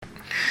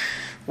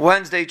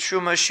Wednesday,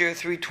 Truma Shir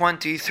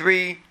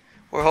 323.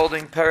 We're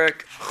holding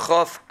Perek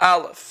Chof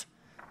Aleph.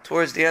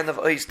 Towards the end of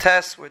Ois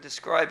Tes, we're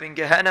describing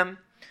Gehenim.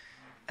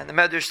 And the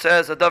Medrash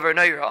says, Adavar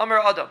Neira, Amar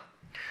Adam.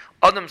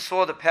 Adam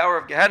saw the power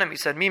of Gehenim. He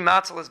said, Mi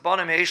matzal es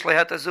banim heish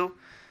lehetazu.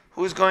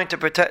 Who's going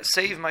to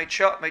save my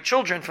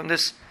children from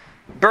this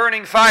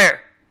burning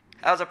fire?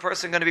 How's a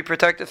person going to be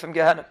protected from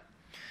Gehenim?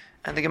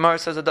 And the Gemara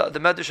says, the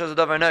Medrash says,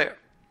 Adavar Neira.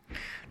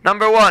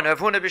 Number one, Rav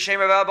Huna b'shem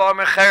Rav Abba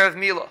Amar Cherev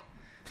Mila.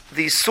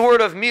 The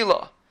sword of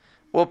Mila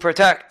will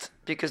protect,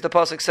 because the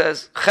pasuk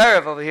says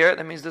Cherev over here.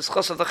 That means the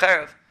schus of the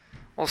Cherev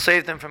will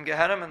save them from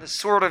Gehenim, and the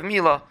sword of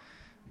Mila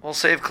will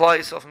save Klal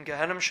Yisrael from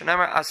Gehenim.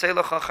 Shenemar aseh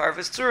lecha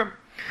charves tzurim.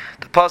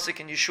 The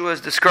pasuk in Yeshua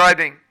is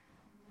describing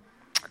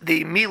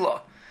the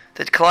Mila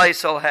that Klal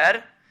Yisrael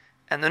had,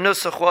 and the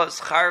nusach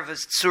was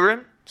charves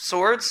tzurim,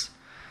 swords.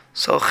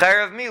 So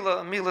Cherev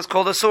Mila is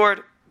called a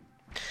sword.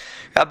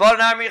 Rabbanan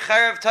Amri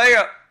Cherev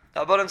Torah.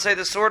 Rabbanan say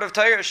the sword of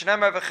Torah.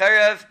 Shenemar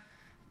v'cherev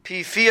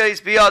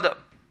Pifiyas biyadam,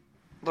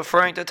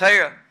 referring to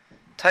Torah.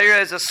 Torah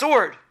is a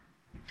sword.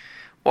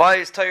 Why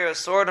is Torah a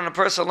sword? And a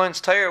person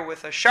learns Torah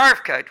with a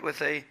sharpkeit,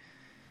 with a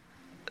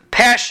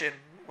passion,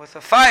 with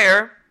a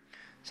fire,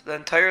 so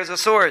then Torah is a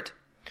sword.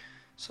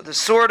 So the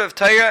sword of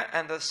Torah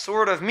and the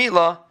sword of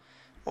Mila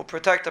will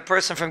protect a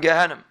person from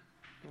Gehenim.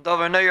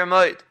 Davar Neir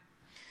Moed.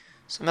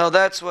 So now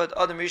that's what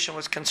Adam Rishon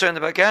was concerned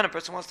about Gehenim. A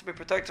person wants to be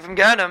protected from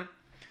Gehenim.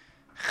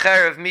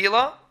 Cherev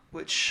Mila,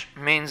 which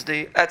means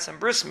the Etzem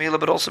Bris Mila,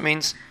 but also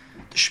means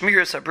the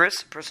Shmiras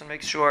HaBris. A person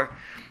makes sure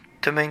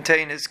to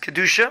maintain his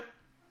Kedusha.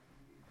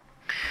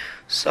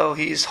 So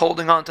he's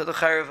holding on to the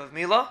Cherev of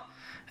Mila.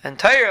 And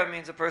Torah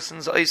means a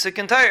person's Isaac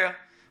in Torah.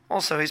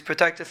 Also, he's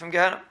protected from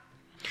Gehenim.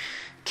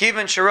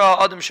 Kivan Shara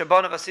Adam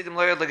Shabanav Asidim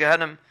Loyad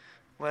LeGehenim.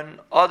 When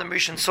Adam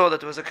Rishon saw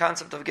that there was a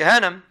concept of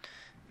Gehenim,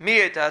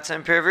 Miyat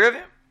Atzem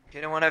Pervirivim. He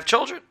didn't want to have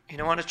children. He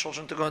didn't want his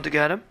children to go into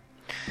Gehenim.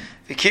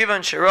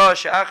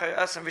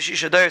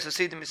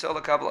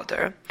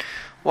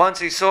 Once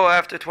he saw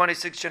after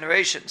 26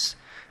 generations,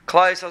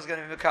 Klal Yisrael is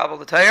going to be Mekabel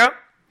the Torah.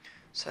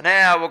 So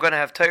now we're going to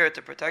have Torah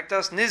to protect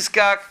us.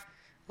 Nizkak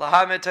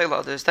lahamed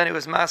teilados. Then he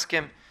was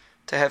masking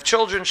to have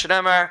children.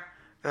 Shnemar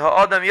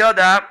v'ha'adam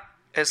yada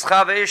es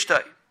chava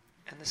ishtay.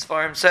 And the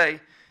Sfarim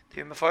say,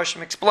 the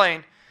Mefarshim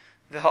explain,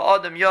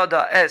 v'ha'adam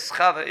yada es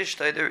chava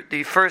ishtay.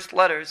 The first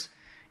letters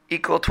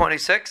equal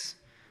 26.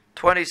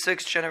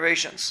 26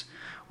 generations.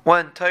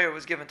 When Torah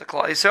was given to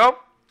Klal Yisrael,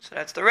 so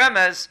that's the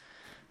remez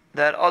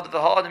that Adam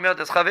Yad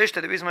es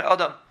Chavishte. The reason why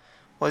Adam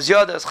was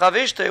Yad es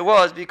Chavishte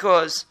was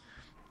because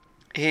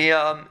he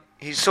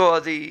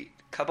saw the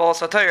Kabbalah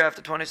Satire after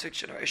 26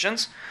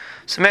 generations.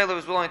 So Mela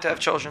was willing to have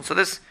children. So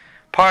this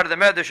part of the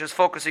Medrash is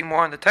focusing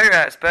more on the Torah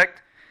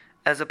aspect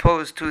as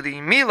opposed to the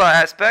Mila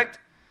aspect.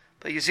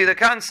 But you see the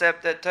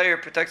concept that Torah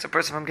protects a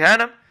person from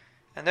Gehenim,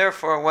 and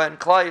therefore when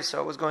Klal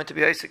Yisrael was going to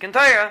be Isaac in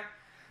Torah,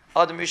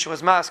 Adam Rishon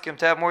was masking him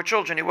to have more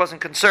children. He wasn't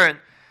concerned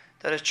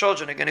that his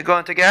children are going to go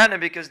into Gehenim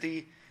because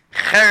the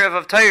Cherev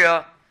of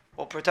Torah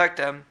will protect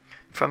them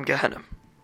from Gehenim.